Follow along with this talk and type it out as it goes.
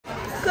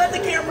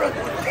Cut the camera.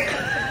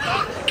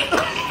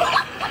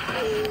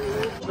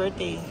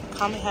 Birthday.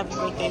 Comment happy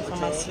birthday for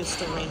my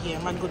sister right here.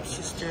 My good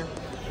sister.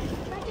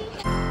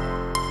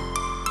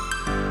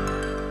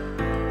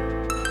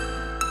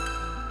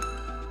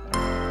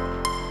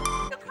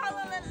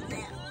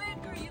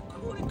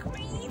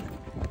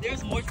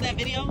 There's more to that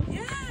video?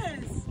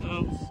 Yes.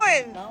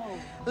 No.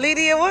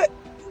 Lydia, what?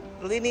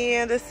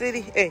 Lydia in the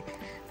city. Hey,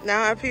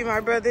 now I pee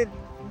my brother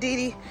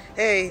Didi.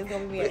 Hey. It's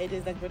gonna be me at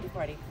AJ's next birthday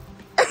party.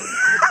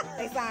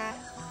 Hey, sign.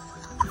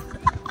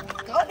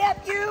 Go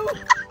nephew.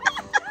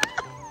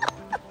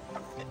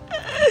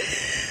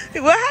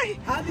 Why?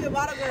 I'll be the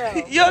bottle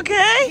girl. You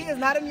okay? She is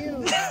not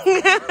amused.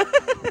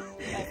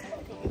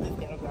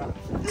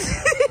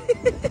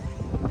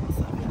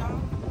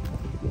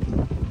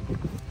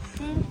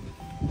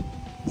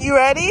 You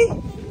ready?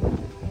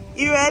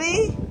 You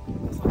ready?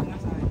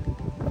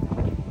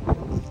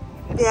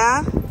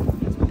 Yeah?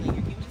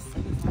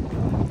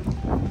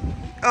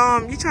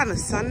 You trying to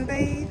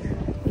sunbathe?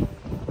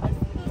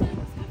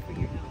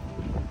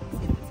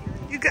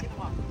 You got...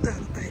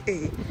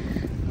 Hey.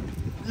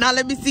 Now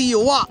let me see you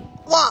walk.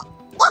 Walk.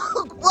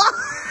 Walk. Walk.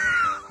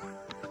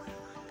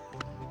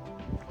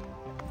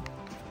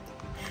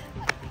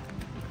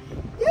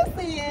 You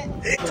see it.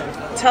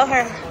 Tell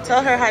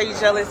her how you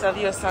jealous of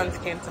your son's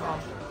skin tomorrow.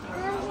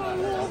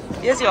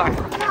 Yes, you are.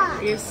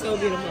 You're so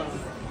beautiful.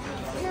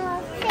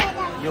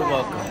 You're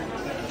welcome.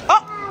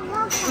 Oh!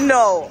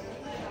 No.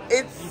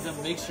 It's... He's a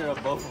mixture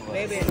of both of us.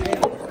 Maybe.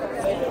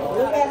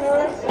 Look at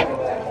her.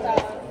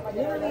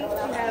 Literally,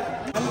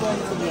 I'm going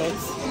to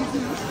this.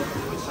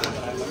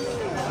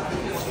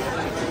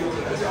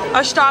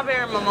 A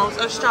strawberry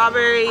mimosa. A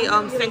strawberry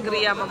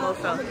sangria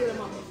mimosa.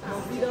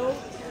 Mojito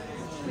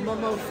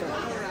mimosa.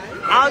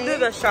 I'll do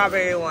the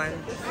strawberry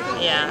one.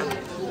 Yeah.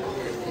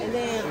 And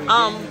then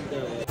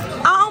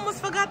I almost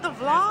forgot the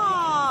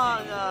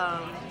vlog.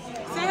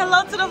 Say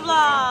hello to the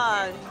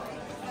vlog.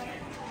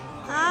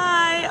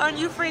 Hi, are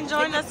you friend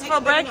joining us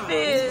for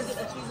breakfast?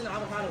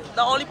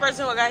 The only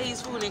person who got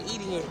his food and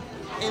eating it.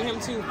 And him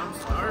too. I'm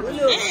starving.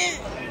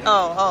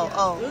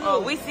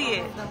 Oh, we see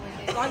it.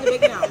 Start the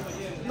big now.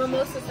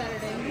 Mimosa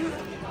Saturday.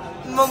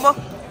 Mama.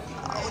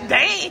 Oh,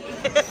 dang.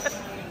 Ain't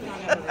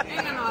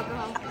got no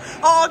alcohol.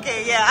 Oh,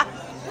 okay, yeah.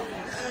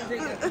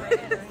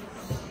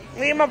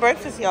 Me and my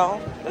breakfast,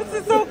 y'all. This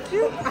is so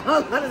cute. I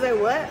was going to say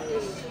what?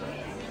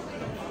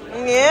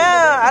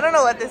 Yeah, I don't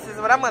know what this is,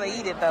 but I'm going to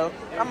eat it, though.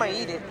 I'm going to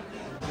eat it.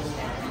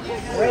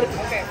 Ready?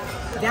 Okay.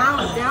 Down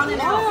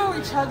and out. Why are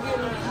we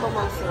chugging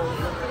mimosa?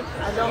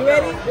 I don't You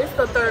ready? know. This is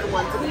the third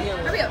one to begin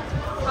with. Hurry up.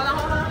 Hold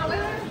on, wait.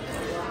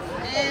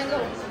 And go.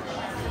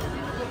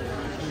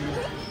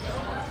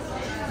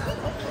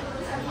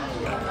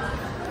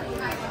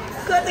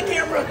 Cut the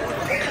camera.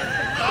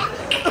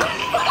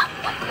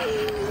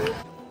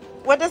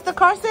 What does the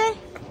car say?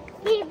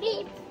 Beep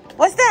beep.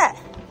 What's that?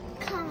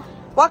 Car.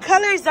 What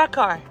color is that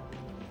car?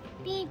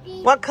 Beep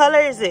beep. What color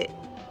is it?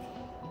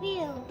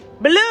 Blue.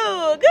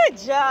 Blue. Good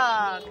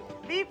job.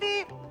 Beep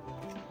beep.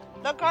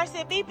 The car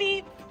said beep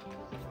beep.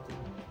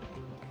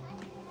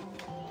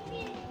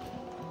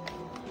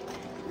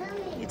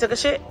 You took a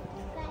shit?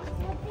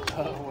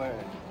 Oh,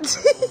 word.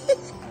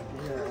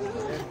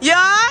 You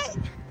alright?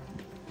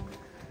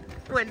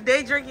 When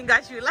day drinking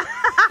got you like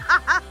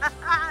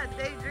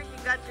day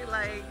drinking got you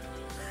like,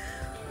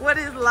 what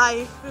is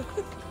life?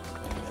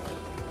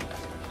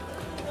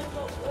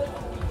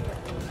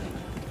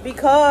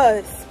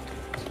 Because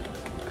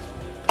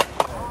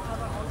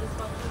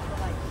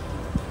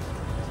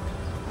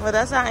well,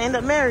 that's how I end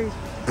up married.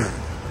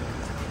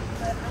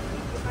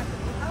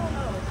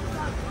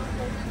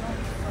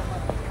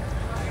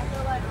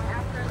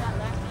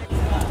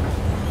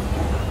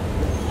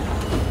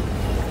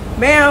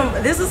 Ma'am,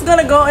 this is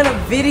gonna go in a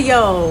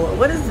video.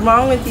 What is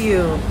wrong with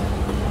you?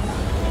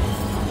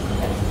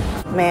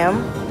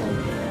 Ma'am.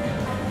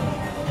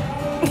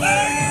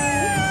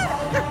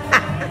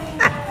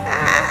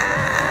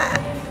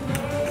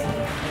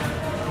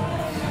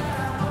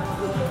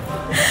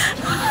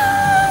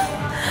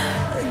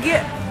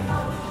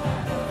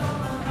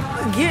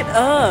 Get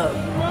up.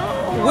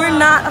 We're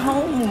not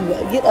home.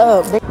 Get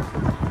up. My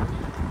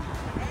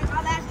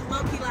lashes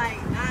low-key like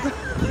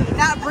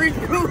not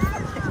breathing.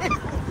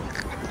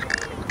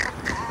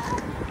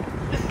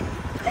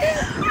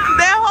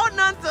 They're holding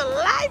on to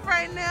life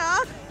right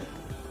now.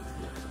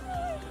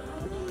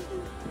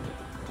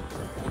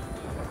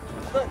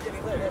 Look,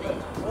 Jimmy, look.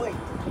 Boy,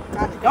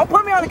 don't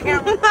put me on the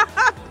camera.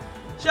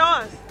 Show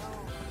us.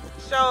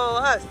 Show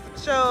us.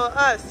 Show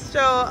us. Show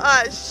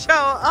us. Show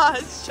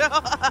us. Show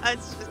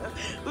us.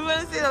 We want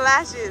to see the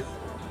lashes.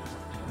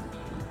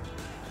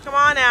 Come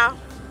on now.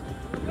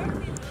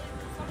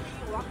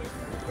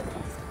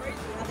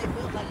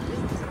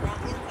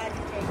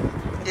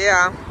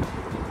 Yeah.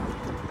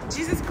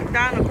 Jesus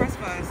died on the cross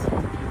for us.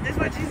 This is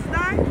where Jesus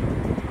died?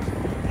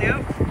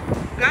 Yep.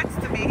 Guts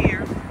to be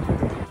here.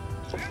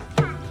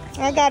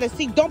 I got a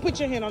seat. Don't put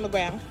your hand on the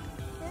ground.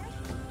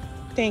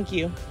 Thank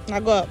you. Now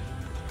go up.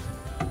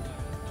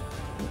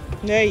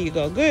 There you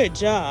go. Good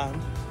job.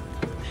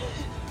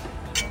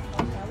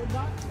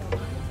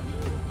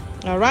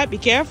 All right, be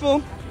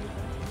careful.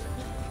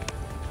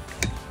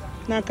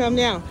 Now come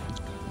down.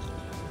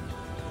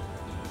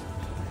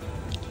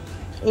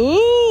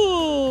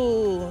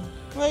 Ooh,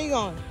 where you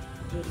going?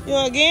 You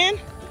again?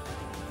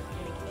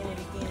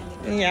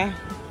 Yeah.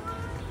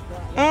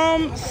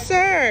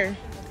 Sir.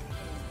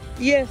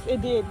 Yes,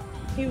 it did.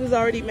 He was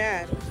already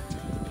mad.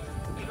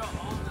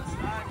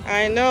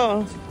 I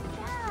know.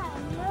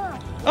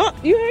 Oh,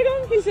 you heard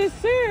him? He said,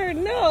 sir,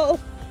 no.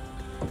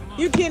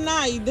 You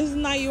cannot. This is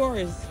not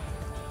yours.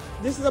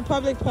 This is a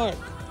public park.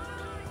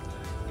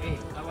 Hey,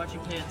 how about you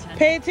pay attention?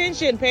 Pay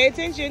attention. Pay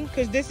attention,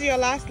 because this is your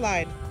last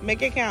slide.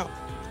 Make it count.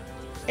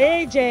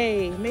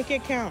 AJ, make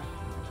it count.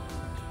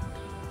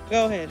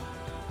 Go ahead.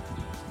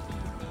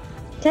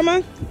 Come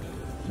on.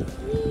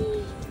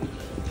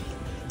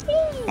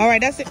 All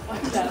right, that's it.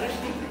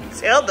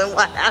 Tell them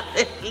what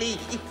happened,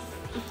 please.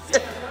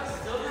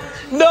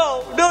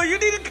 No, you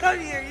need to come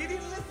here. You need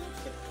to listen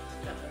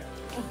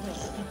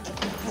to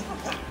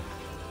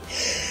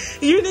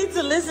You need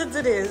to listen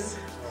to this.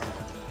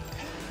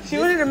 She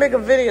wanted to make a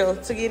video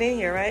to get in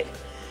here, right?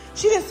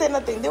 She didn't say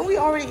nothing. Then we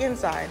already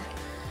inside.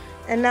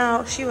 And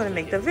now she want to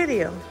make the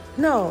video.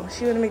 No,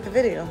 she want to make the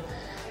video.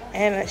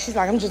 And she's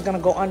like, I'm just going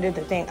to go under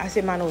the thing. I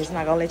said, Manu, it's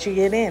not going to let you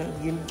get in.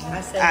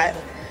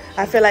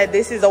 I feel like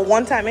this is a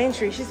one-time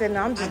entry. She said,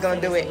 no, I'm just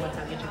going to do it.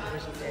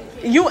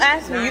 You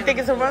asked me, you think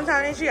it's a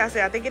one-time entry? I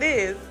said, I think it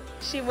is.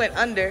 She went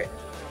under.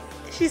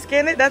 She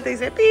scanned it. That thing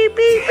said, beep,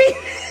 beep, beep.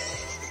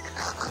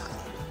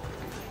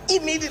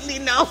 Immediately,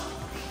 no.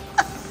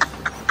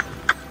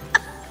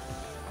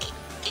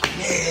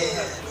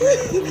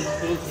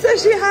 So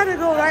she had to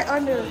go right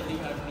under.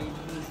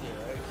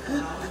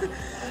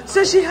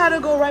 So she had to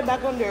go right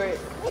back under it.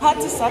 I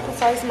had to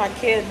sacrifice my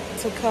kid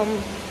to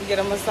come get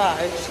a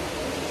massage.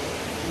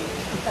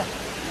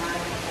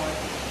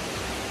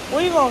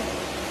 Where you going?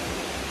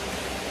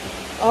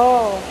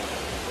 Oh,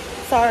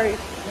 sorry.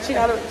 She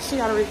gotta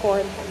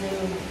record.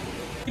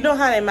 You know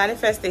how they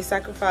manifest? They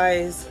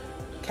sacrifice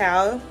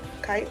Kyle.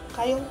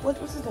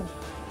 What's his name?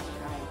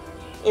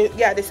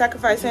 Yeah, they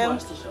sacrifice him.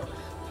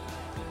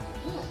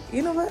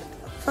 You know what?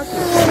 Fuck you.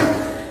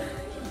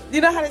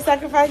 You know how they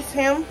sacrifice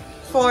him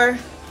for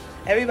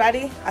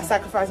everybody? I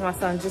sacrificed my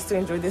son just to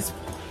enjoy this.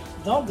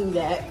 Don't do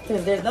that,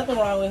 because there's nothing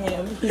wrong with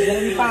him. He's gonna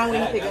be fine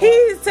when you pick him up.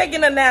 He's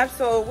taking a nap,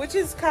 so which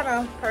is kind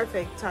of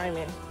perfect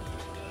timing.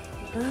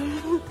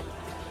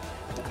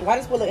 Why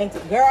just pull it into?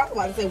 Girl, I was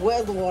about to say,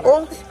 where's the water?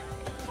 Oh,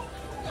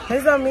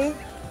 it's on me.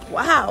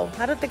 Wow,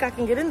 I don't think I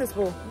can get in this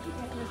pool.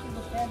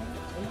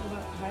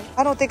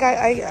 I don't think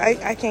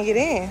I can get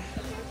in.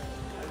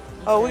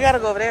 Oh, we gotta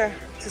go over there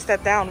to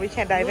step down. We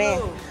can't dive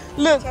in.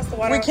 Look,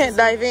 we can't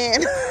dive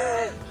in. I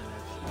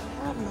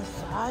have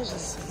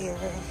massages here,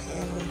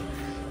 and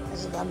I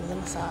just got me a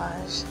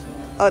massage.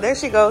 Oh, there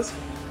she goes.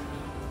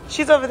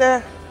 She's over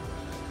there.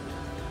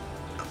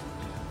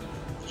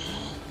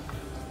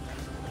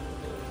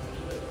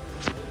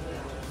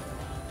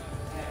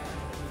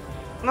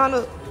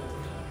 Manu.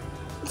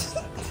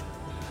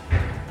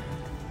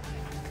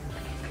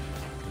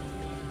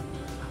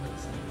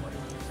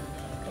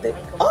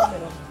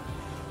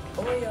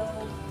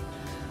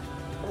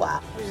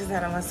 Wow, we just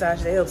had a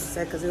massage. They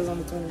upset because it was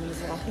only 20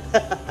 minutes long.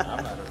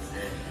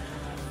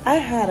 I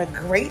had a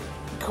great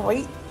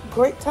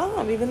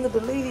time. Even though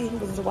the lady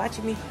was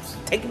watching me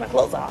taking my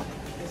clothes off.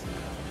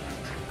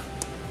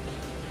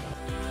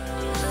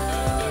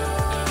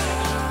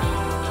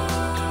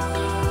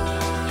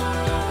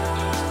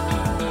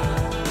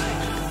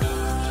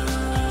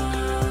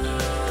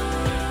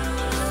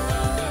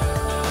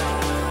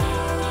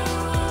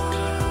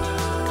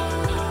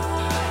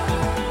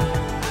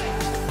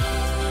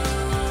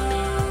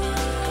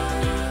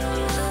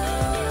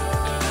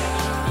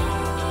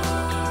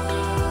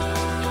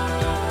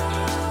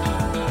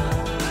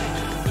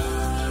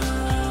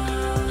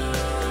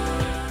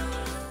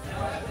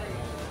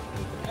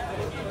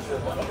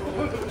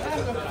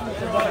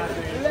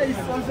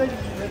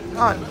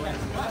 On.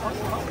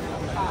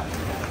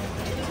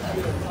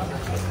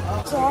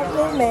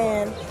 Chocolate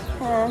man.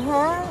 I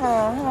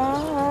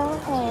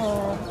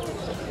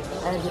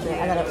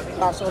gotta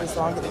not show this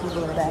long, get the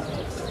people in the back.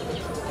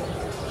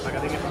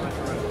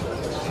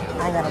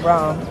 I ain't got a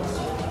bra.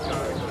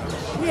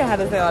 You know how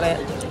to say all that.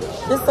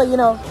 Just so you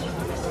know.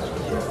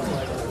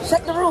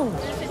 Check the room.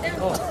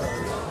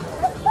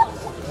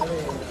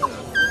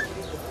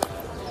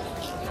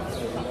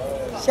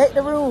 Shake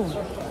the room.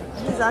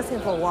 He's asking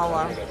for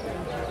Wawa.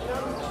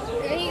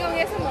 And he gonna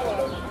get some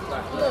water.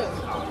 Look,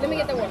 let me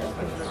get the water.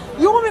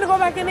 You want me to go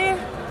back in there?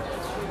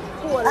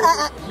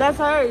 That's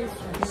hers.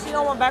 She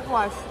don't want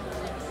backwash.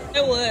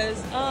 It was.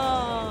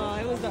 Oh,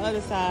 it was the other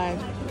side.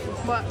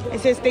 What?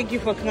 It says thank you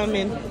for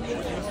coming.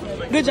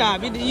 Good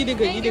job. You did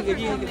good. You did good.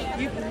 You did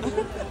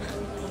good.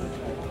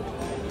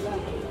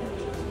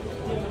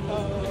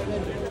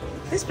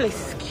 This place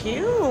is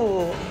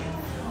cute.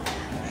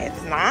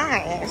 It's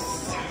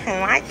nice. I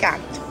like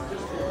it.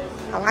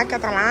 I like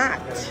it a lot.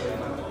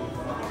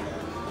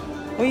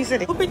 What you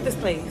said? Who picked this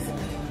place?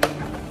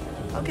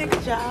 Okay,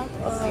 good job.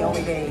 That's the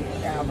only day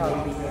that I'll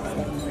probably be here.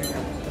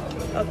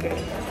 Okay.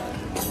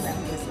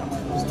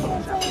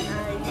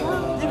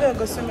 You gonna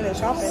go swimming and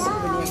shopping?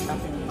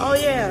 Oh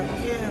yeah,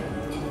 yeah.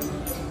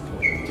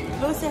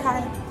 Go say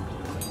hi.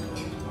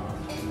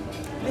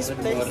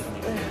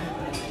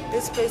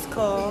 This place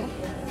called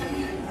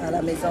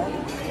La Maison.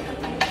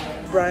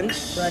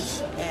 Brunch.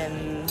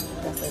 And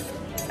that's it.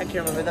 I can't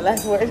remember the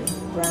last word.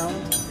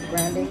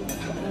 Branding.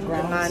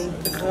 Grand. Why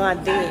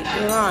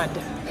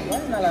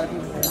is not a lot of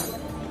people say that?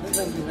 This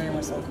doesn't be very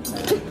much so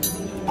concerned.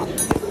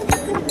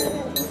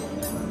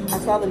 I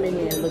saw the menu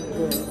and it looked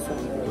good. So.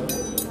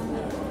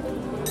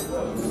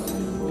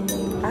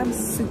 I'm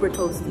super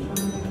toasty.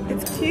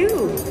 It's cute.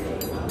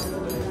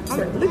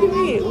 Look at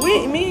me.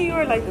 Me and you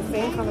are like the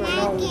same color.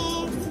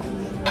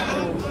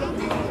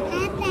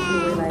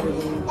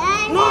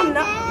 No, I'm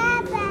not.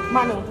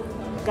 Manu,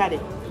 got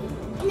it.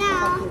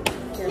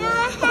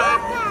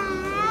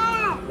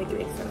 Make it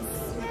make sense.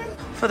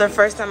 For the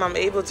first time, I'm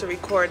able to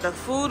record the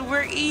food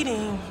we're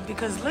eating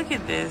because look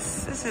at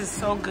this. This is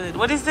so good.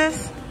 What is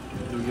this?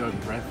 New York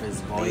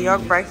breakfast, boy. New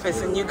York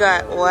breakfast, and you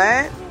got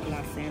what?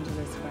 Los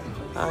Angeles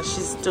breakfast.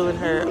 She's doing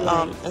her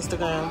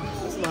Instagram.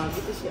 First of all,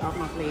 get this shit off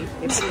my plate.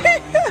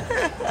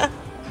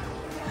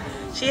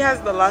 She has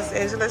the Los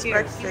Angeles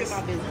breakfast.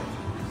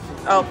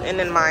 Oh, and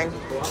then mine.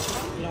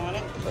 You want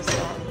it? What's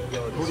that?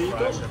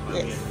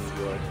 Yes.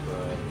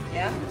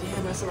 Yeah?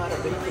 Damn, that's a lot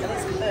of big things.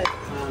 That's good.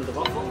 The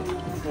waffle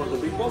for the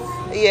big boss.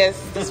 Yes,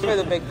 this is for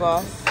the big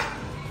boss.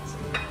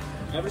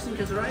 Everything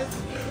has arrived?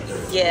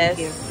 Yes.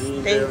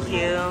 Thank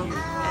you.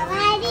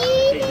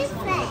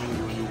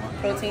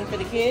 Protein for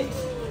the kids.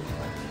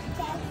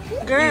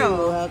 Girl.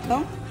 You're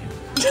welcome.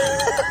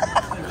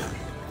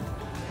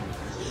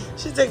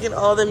 She's taking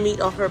all the meat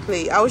off her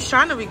plate. I was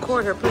trying to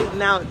record her plate.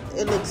 Now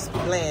it looks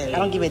bland. I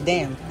don't give a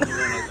damn.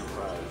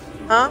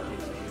 Huh?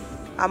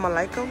 I'ma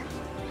like them.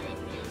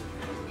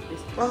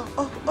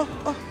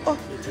 Oh.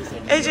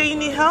 AJ, you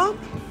need help?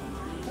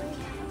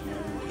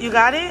 You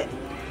got it?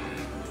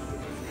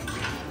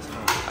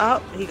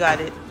 Oh, he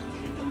got it.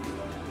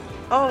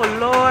 Oh,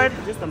 Lord.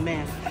 Just a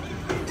mess.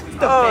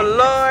 Oh,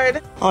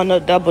 Lord. On a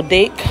double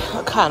date,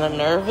 I'm kind of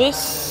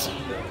nervous.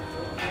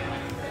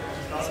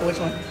 So which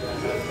one?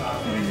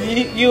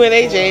 You and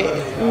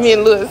AJ, me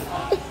and Lewis.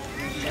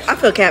 I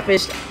feel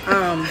catfished.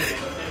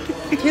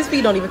 His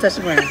feet don't even touch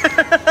the ground.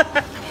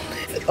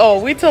 Oh,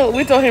 we told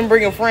him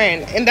bring a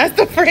friend, and that's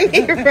the friend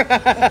he brought.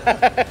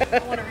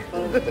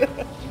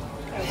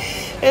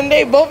 And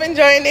they both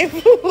enjoying their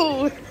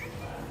food.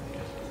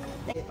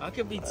 I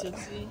could be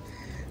tipsy.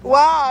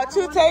 Wow,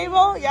 2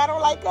 table? Y'all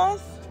don't like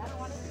us?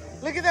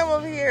 Look at them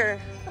over here.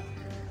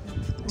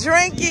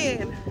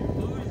 Drinking.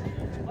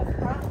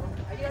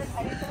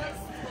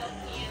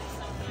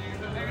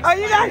 Oh,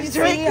 you guys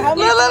drinking?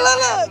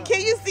 Look.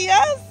 Can you see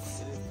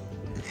us?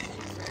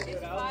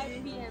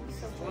 5 p.m.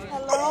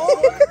 Hello?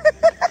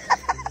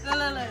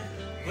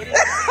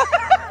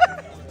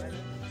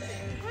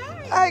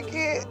 I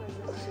can't.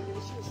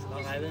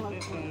 Long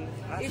Island?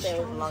 I stay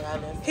with Long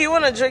Island. He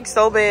want to drink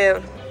so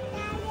bad.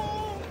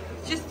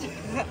 Just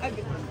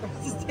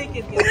take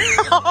it.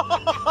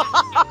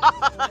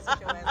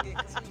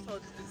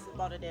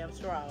 About a damn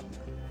straw.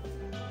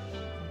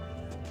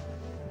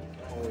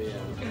 Oh,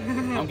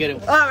 yeah. I'm getting.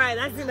 All right,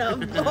 that's enough.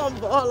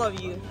 All of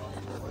you.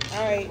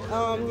 All right,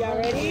 y'all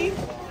ready?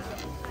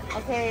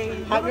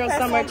 Okay. Have your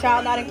summer,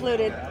 child not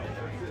included.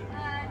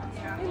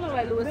 You look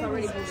like Louis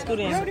already. Scoot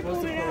in.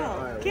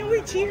 Can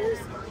we cheers?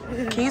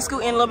 Can you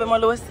scoot in a little bit more,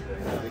 Louis?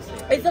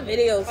 It's a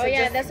video. So Oh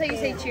yeah, that's how you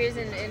say cheers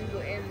in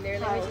their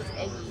language is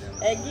eggy.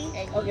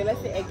 Eggy? Okay,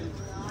 let's say eggy.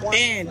 1,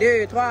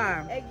 2, 3.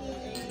 Eggy.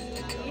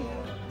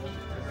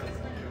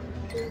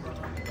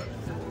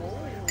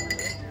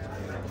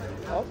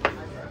 Oh.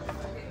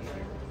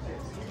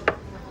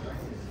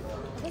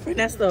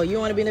 Ernesto, you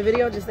want to be in the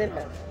video? Just say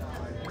that.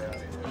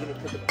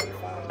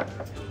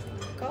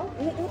 Go.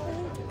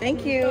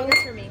 Thank you. Go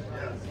this for me.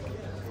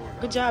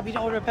 Good job. You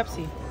don't order a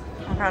Pepsi.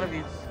 I'm proud of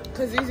you.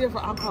 Because it's easier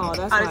for alcohol.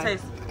 That's How why. it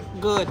taste?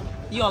 Good.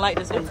 You don't like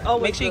this one.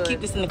 always Make sure you good.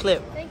 keep this in the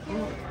clip. Thank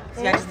you.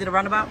 See, I just did a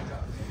roundabout.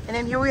 And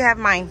then here we have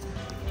mine.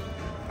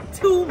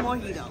 2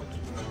 mojito.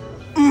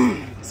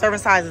 Serving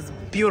size is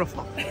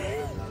beautiful.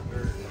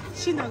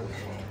 She knows.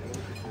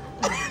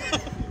 I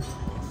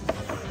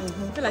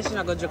feel like she's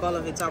not going to drink all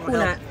of it. Who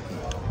not?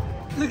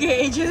 Look at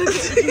AJ.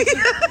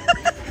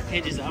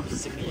 Hey, just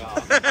opposite me,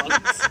 y'all.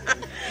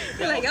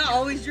 Feel like y'all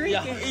always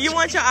drinking. You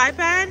want your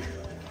iPad?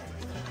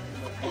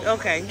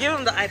 Okay, give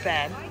him the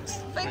iPad.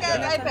 Fake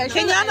ass iPad.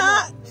 Can y'all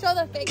not? Show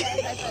the fake ass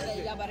iPad that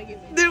y'all about to give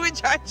me. Did we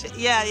charge it?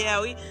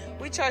 Yeah,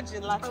 we charge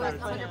it lots Oh, of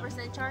it's times.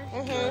 100% charge?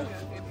 Mhm.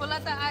 Pull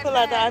out the iPad. Pull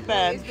out the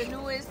iPad. It's the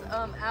newest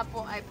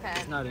Apple iPad.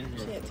 It's not in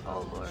here.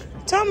 Oh, Lord.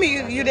 Tell me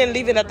you didn't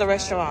leave it at the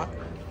restaurant.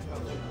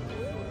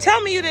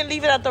 Tell me you didn't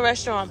leave it at the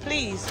restaurant,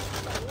 please.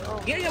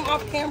 Get him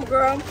off camera,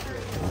 girl.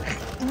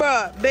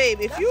 Bruh, babe,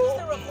 if you...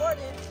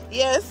 recording.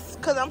 Yes,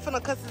 because I'm finna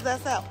cuss his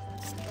ass out.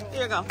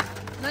 Here you go.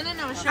 No.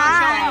 Show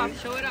Hi. it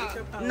off. Show it off.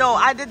 No,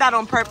 I did that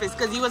on purpose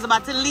because he was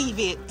about to leave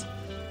it.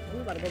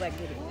 We're about to go back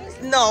and get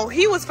it. No,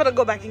 he was finna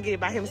go back and get it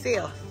by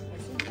himself.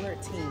 We're a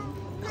team.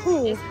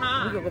 Who? It's We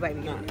hot. gonna go back to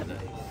get it.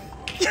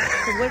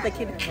 Because what if the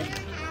kid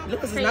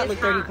Lucas does not look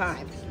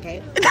 35,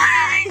 okay?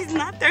 He's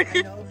not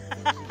 30.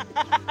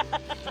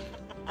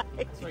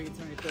 That's why you're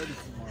turning 30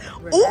 tomorrow.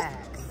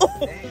 Relax.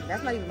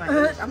 That's not even my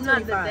age. I'm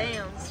Not the 25.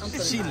 damn. I'm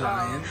She 25.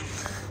 lying.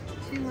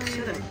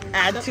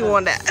 Add 2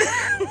 on that.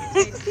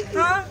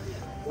 Huh?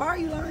 Why are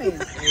you lying?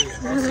 Hey,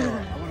 also, I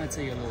want to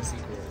tell you a little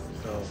secret.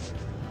 So,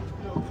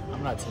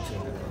 I'm not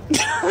touching it.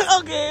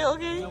 Okay. You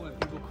know when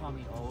people call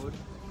me old,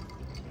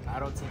 I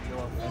don't take no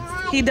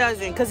offense. He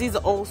doesn't, because he's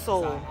an old So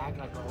soul. I act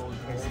like an old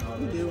person.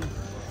 You do.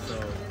 So,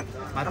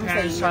 my I'm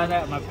parents saying try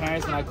that. My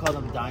parents, when I call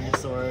them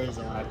dinosaurs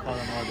and when I call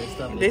them all this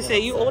stuff, They say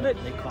get you upset. older.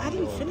 They call I me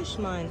didn't old. finish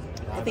mine.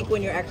 I think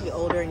when you're actually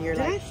older and you're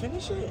Did I like,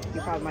 finish it? you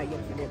probably might get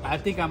forget. I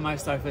think I might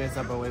start feeling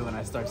some type of way when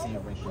I start seeing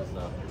wrinkles,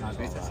 though. Not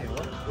gonna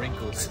lie.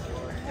 Wrinkles.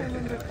 I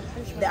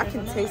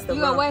can taste the You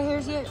got lump. white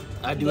hairs yet?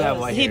 I do have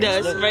white He hair.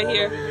 does, Look, right all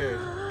here. over here.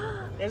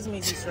 There's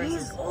me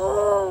stresses. He's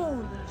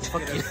old.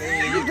 Fuck you.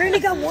 You really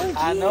got one kid.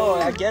 I know.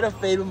 I get a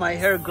fade when my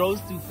hair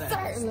grows too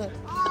fast.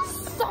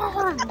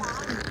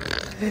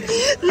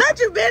 Not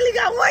you barely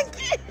got 1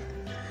 kid.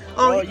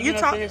 Oh, you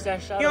talk. finish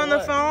that shot You or on the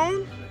what?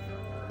 phone?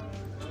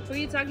 Who are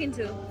you talking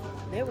to?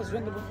 They was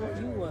drinking before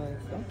you was.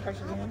 Don't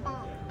pressure them. She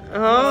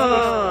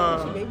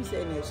Oh.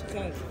 babysitting it. She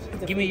can't.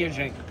 Give me your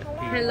drink.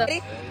 Hello.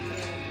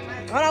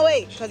 Hold on,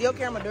 wait. Because your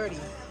camera dirty.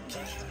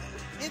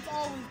 It's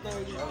always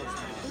dirty. Is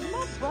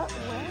my butt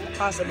wet?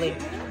 Possibly.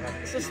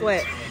 It's a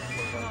sweat.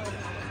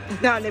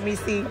 Now let me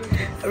see.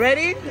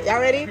 Ready? Y'all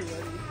ready?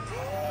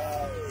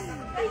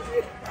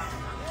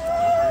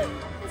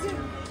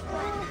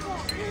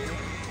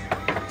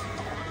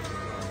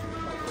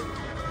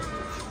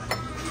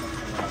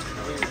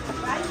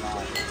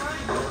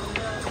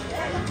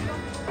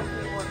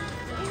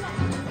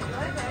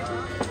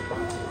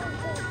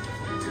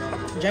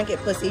 Drink it,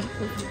 pussy.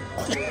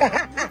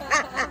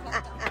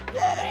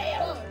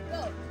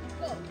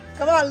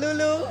 Come on,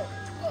 Lulu.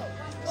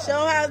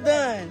 Show how it's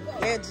done.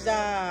 Good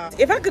job.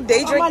 If I could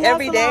day drink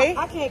every day.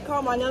 I can't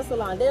call my nail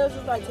salon. They was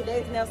just like,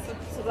 today's nail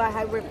salon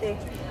high birthday.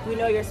 We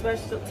know your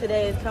special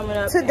today is coming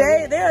up.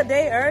 Today, they're a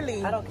day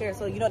early. I don't care.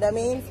 So you know what that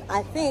means?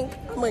 I think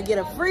I'm gonna get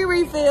a free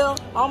refill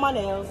on my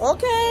nails.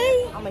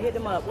 Okay. I'm gonna hit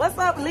them up. What's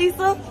up,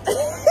 Lisa?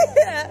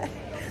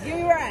 Get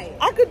me right.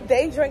 I could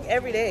day drink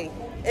every day,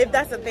 if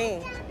that's a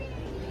thing.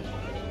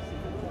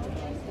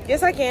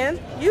 Yes, I can.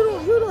 You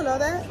don't know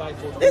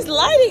that. This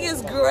lighting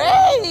is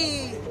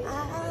great.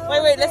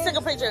 Wait, let's take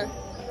a picture.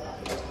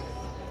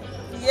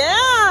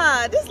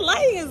 Yeah, this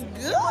lighting is On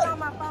good.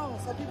 my phone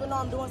so people know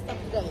I'm doing stuff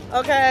today.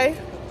 Okay.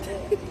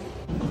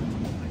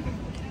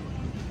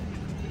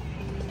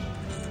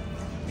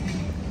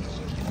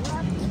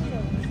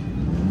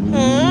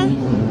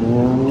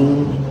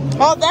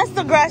 Oh, that's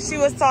the grass she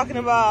was talking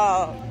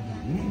about.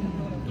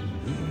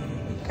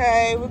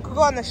 Okay, we could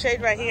go in the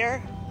shade right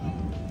here.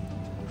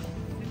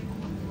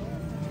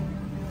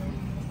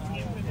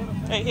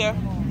 Right here.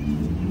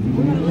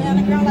 We're gonna lay on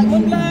the ground like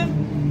Mugla.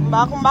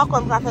 Back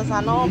on practice,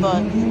 I know,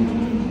 but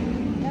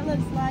That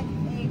looks like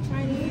a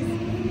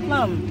Chinese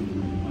plum.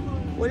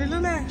 what did you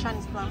look at?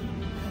 Chinese plum.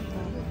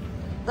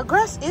 The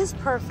grass is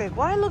perfect.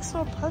 Why it looks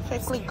so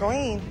perfectly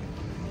green?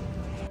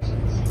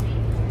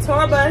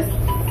 Tour bus.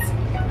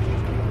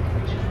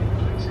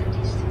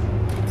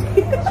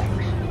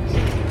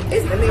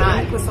 It's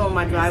hot. Put some of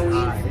my dry weed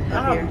up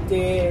here. I'm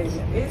dead.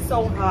 It's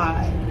so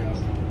hot.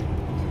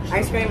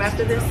 Ice cream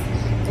after this?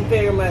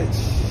 Very much.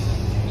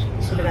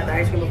 Should have got the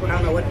ice cream before. I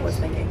don't know what I was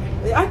thinking.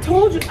 I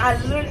told you. I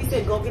literally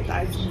said go get the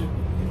ice cream.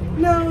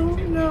 No.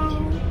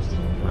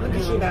 Look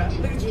at you now.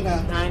 Look at you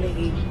now. I ain't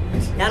eat.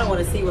 Y'all don't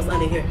want to see what's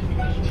under here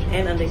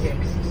and under here.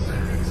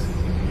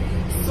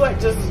 Sweat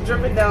just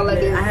dripping down like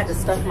I this. had to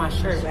stuff my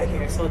shirt back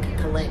here so it could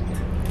collect.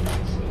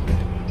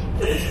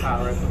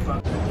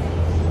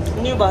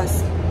 New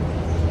bus.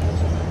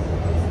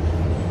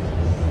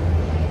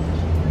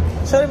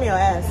 Show them your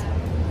ass.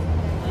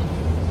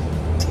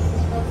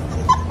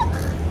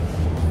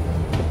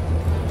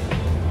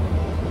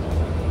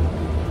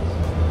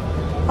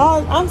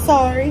 Oh, I'm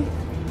sorry.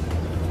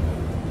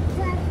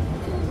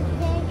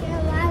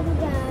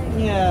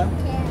 Yeah.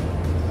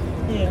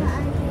 Yeah.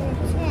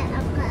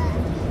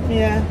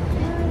 Yeah.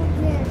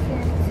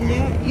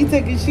 You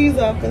take your shoes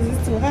off because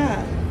it's too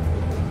hot.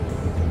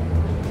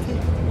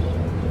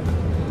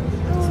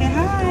 Say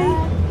hi.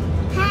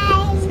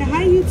 Hi. Say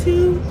hi,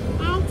 YouTube.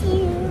 Hi,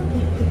 too.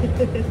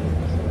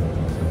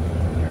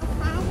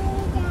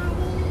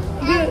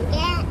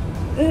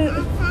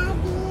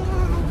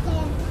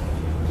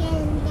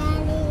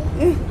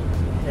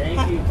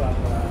 Thank you,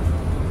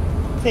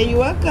 Papa. Say you're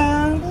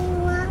welcome.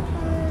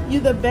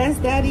 You're the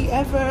best daddy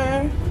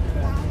ever.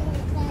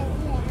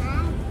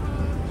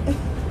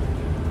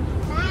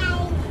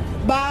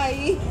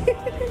 Bye.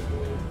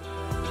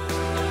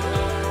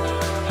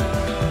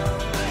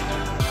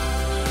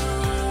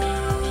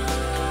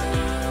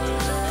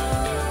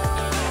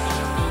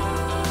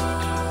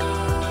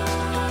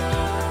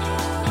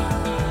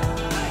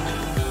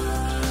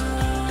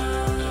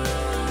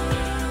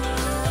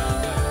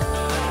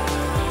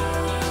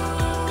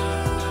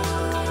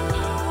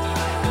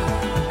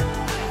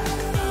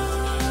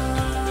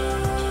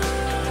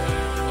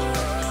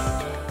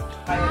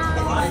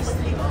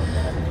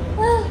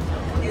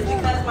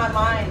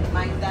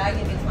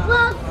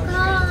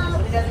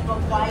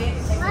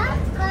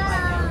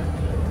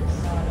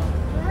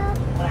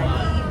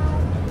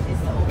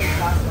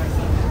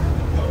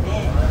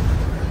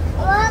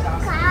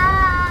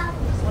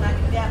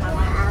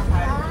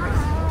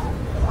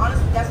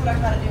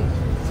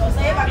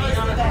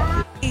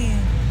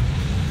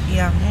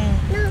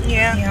 Yeah.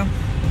 Yeah. Yeah.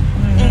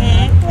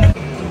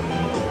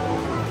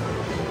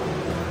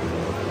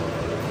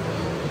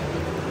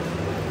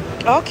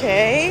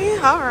 Okay,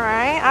 all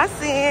right, I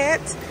see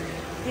it.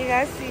 You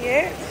guys see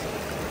it?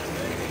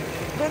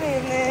 Good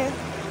evening.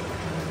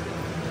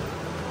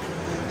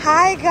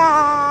 Hi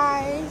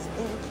guys.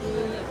 Thank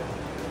you.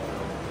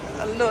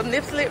 A little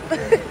nip slip.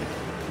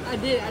 I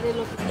did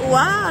look.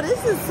 Wow,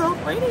 this is so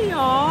pretty,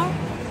 y'all.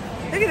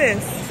 Look at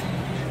this.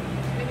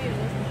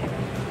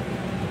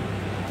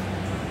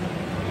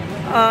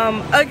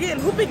 Again,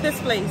 who picked this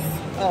place?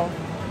 Oh.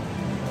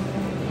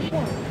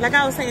 Like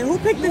I was saying, who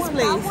picked this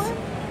place?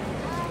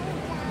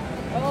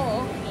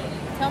 Oh,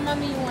 tell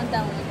mommy you want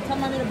that one. Tell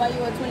mommy to buy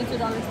you a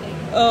 $22 steak.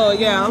 Oh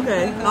yeah,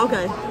 okay,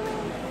 okay.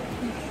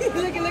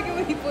 look at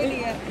what he's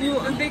pointing at. You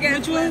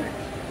which one?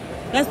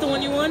 That's the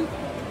one you want?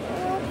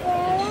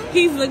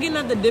 He's looking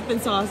at the dipping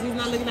sauce. He's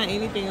not looking at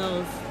anything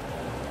else.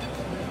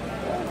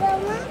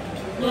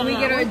 When we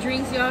get our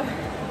drinks, y'all,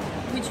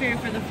 we cheering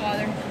for the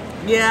father.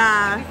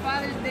 Yeah. Happy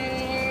Father's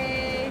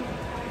Day.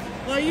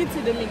 Well, you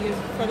two Domingos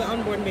for the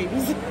unborn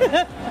babies.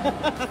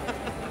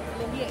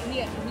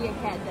 He a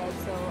cat dad,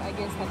 so I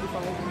guess Happy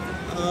Father's Day.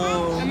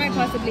 Oh. I might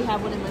possibly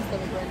have one in my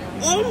stomach right now.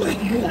 Oh my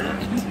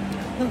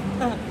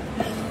god.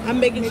 I'm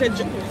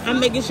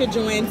making sure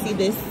Joanne see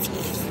this.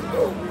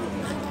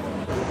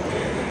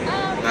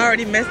 I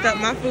already messed up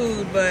my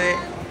food, but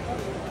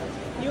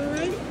you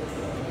alright?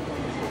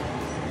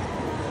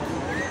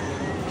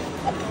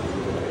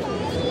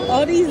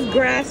 All these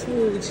grass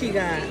food she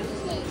got.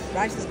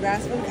 Rice is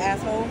grass food,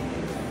 asshole.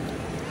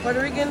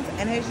 Puerto Ricans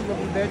and Haitians will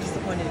be very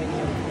disappointed in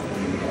you.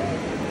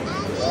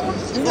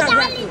 It's not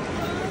grass food.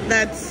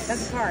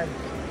 That's carb.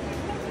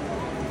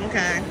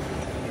 okay.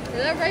 Is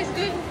that rice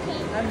good?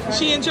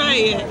 She ain't try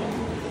it yet.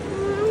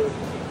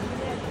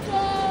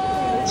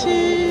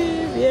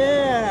 Cheese,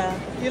 yeah.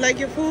 You like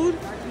your food?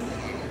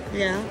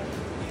 Yeah.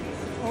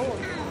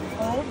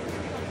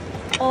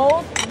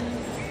 Old.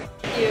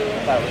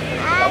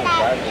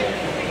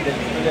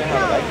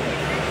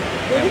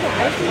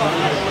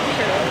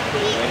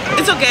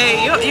 It's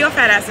okay. You're a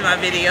fat ass in my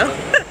video.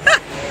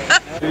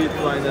 Sweet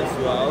wine as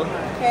well.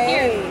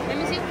 Here, let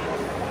me see.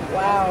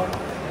 Wow.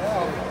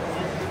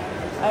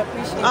 I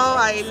appreciate it. Oh,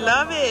 I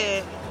love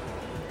it.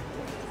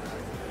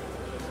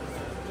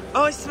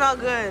 Oh, it smells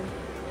good.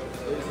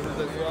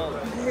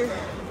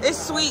 It's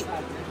sweet.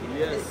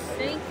 Yes.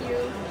 Thank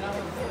you.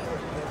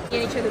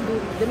 Get each other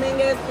booty.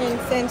 Dominguez and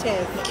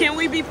Sanchez. Can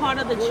we be part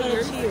of the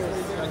cheers?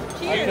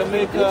 I can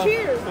make a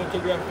Cheers.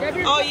 photograph.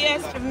 Oh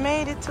yes, we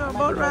made it to a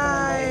boat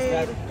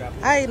ride.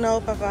 I know,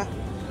 Papa.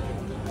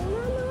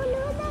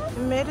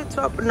 We made it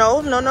to a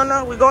no.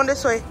 We're going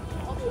this way.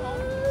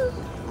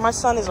 My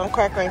son is on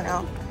crack right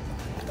now.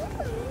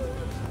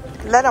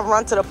 Let him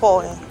run to the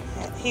pole and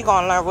he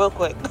gonna learn real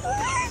quick.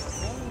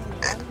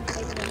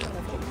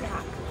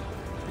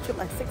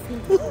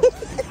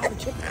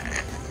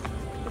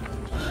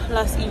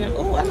 Last evening.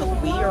 Oh, I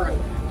look weird.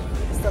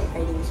 Some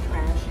ratings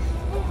trash.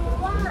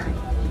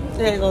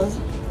 There it goes.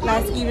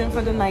 Last evening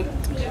for the night.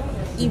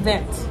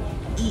 Event.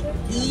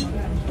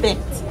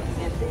 Event.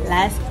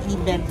 Last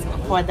event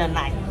for the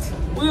night.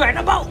 We were in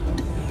a boat.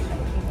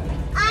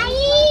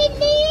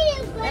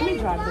 Let me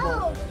drive the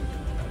boat.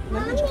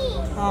 Mommy.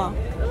 Huh?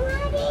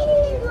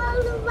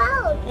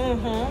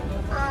 Mm-hmm.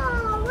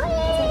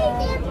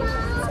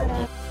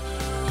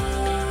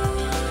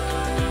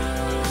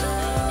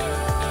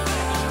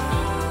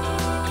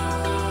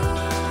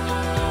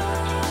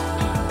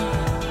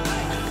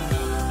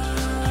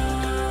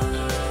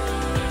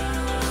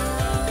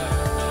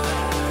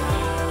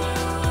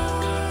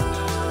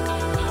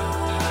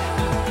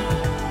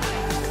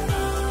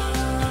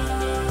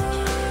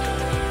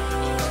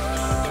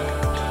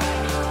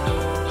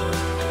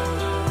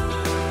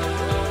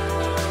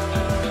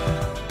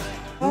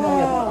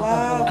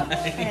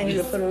 And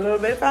you put a little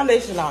bit of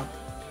foundation on.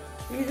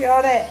 You see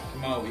all that?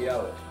 Come on, we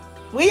out.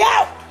 We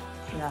out!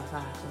 Yeah,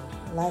 fine.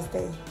 Last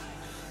day.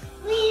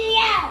 We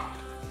out.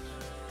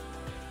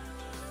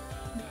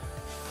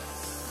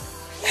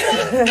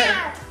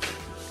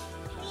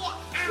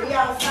 We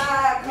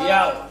outside. We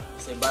out.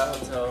 Say bye,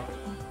 hotel.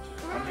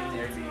 I'm in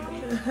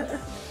Airbnb.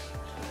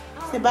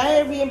 Say bye,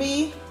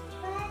 Airbnb.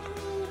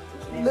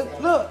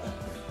 Look.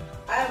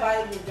 I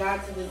invited this guy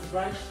to this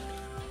brunch.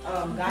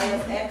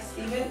 Gaia's ex,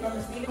 Steven.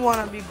 Remember Steven? I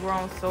want to be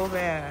grown so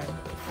bad.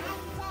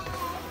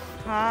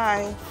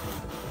 Hi.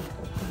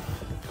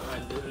 I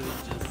literally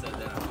just said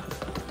that.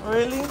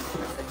 Really? I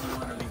said you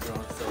want to be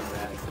grown so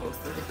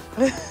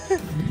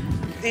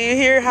bad. Do you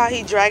hear how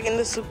he dragging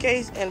the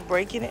suitcase and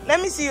breaking it?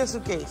 Let me see your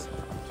suitcase.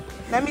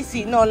 Let me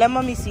see. No, let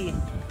mommy see it.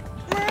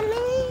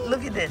 Mommy.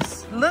 Look at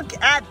this. Look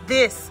at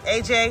this,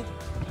 AJ.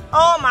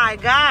 Oh my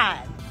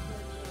God.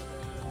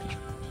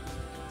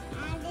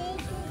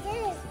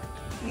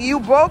 You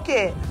broke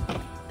it.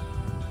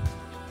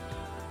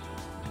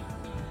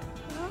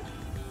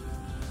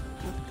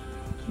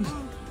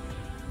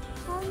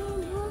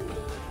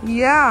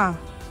 Yeah.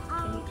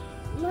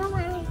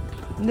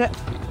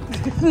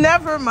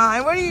 Never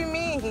mind. What do you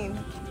mean?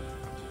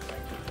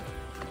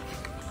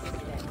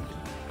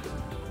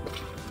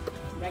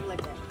 Back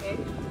like that, okay?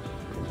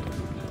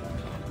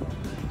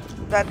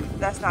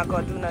 That's not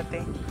gonna do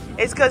nothing.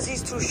 It's because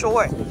he's too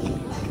short.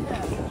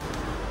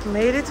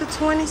 Made it to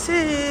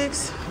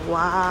 26.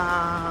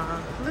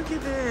 Wow. Look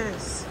at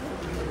this.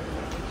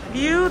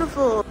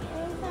 Beautiful. Are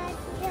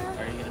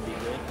you gonna be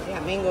good? They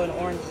got mango and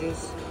orange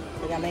juice.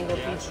 They got mango,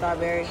 peach,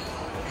 strawberry. Are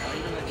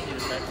you gonna do the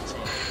diaper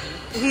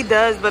change? He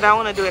does, but I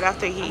want to do it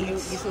after he You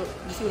eats. see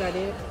what I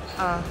did?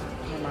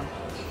 Never mind.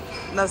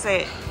 No,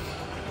 say it.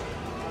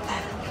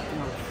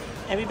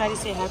 Everybody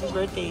say happy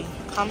birthday.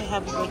 Comment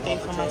happy birthday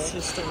for my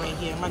sister right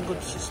here. My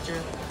good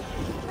sister.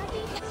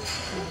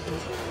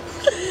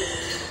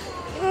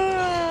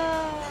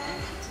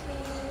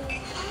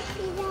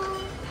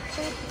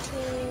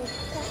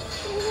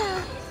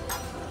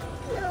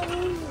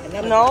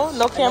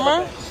 No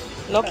camera?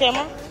 No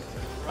camera?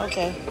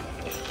 Okay.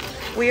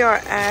 We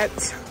are at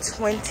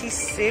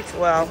 26.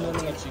 Well,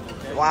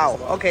 wow.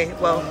 Okay,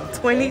 well,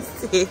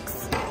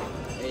 26.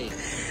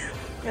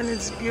 And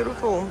it's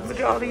beautiful. Look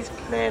at all these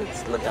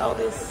plants. Look at all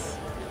this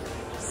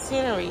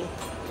scenery.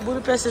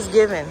 Budapest is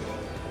given.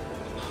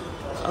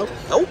 Oh,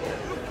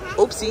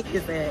 oopsie.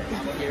 Get that.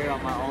 I'm here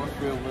on my own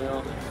free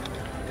will,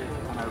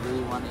 and I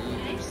really want to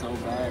eat them so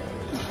bad.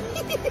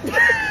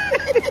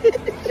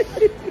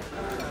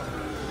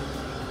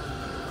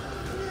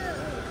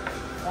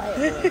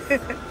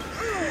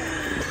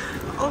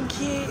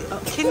 Okay.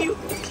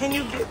 Can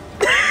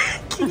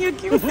you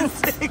give me a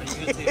second?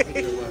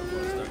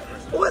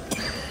 What?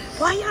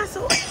 Why y'all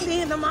so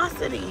ugly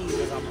animosity?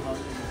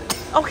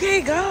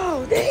 Okay,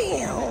 go.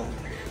 Damn.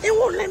 They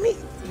won't let me.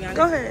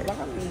 Go ahead.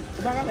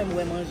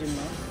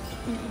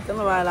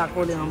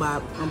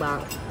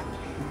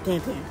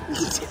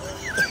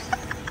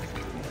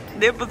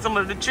 They put some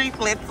of the tree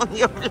plants on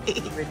your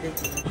plate.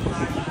 Ridiculous.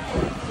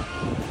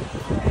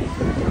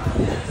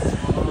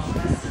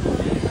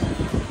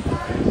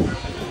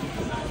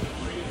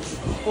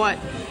 What?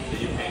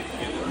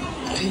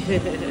 He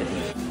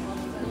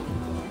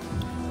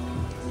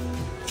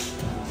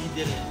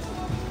did it.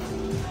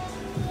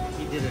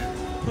 He did it.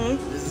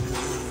 This is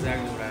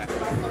exactly what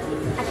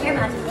I care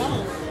about today.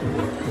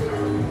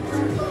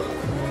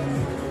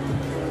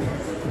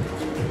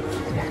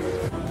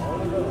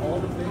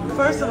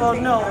 First of all,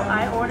 no.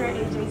 I ordered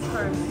AJ's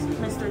first,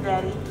 Mr.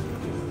 Daddy.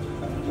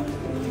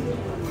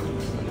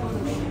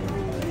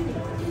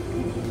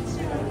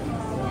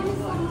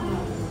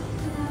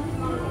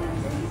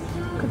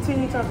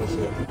 Continue talking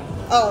shit.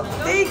 Oh,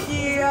 thank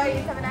you.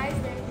 Have a nice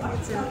day.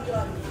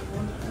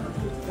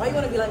 Why you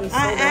want to be like me so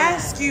I bad?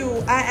 asked you,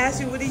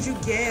 what did you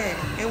get?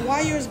 And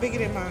why yours bigger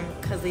than mine?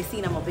 Because they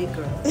seen I'm a big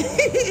girl.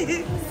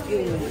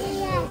 Excuse me.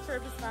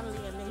 Trip is finally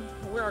ending.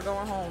 We are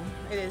going home.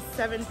 It is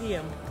 7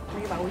 p.m.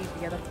 Think about we eat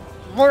together.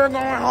 We're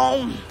going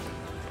home.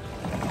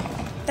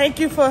 Thank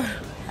you for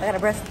I got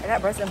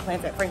breast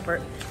implants at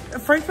Frankfurt.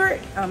 Frankfurt.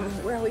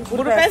 Where are we?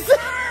 Budapest.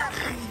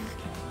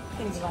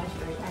 Things live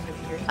straight. I have to be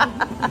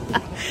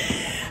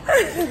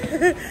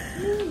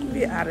here.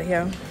 Be out of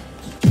here.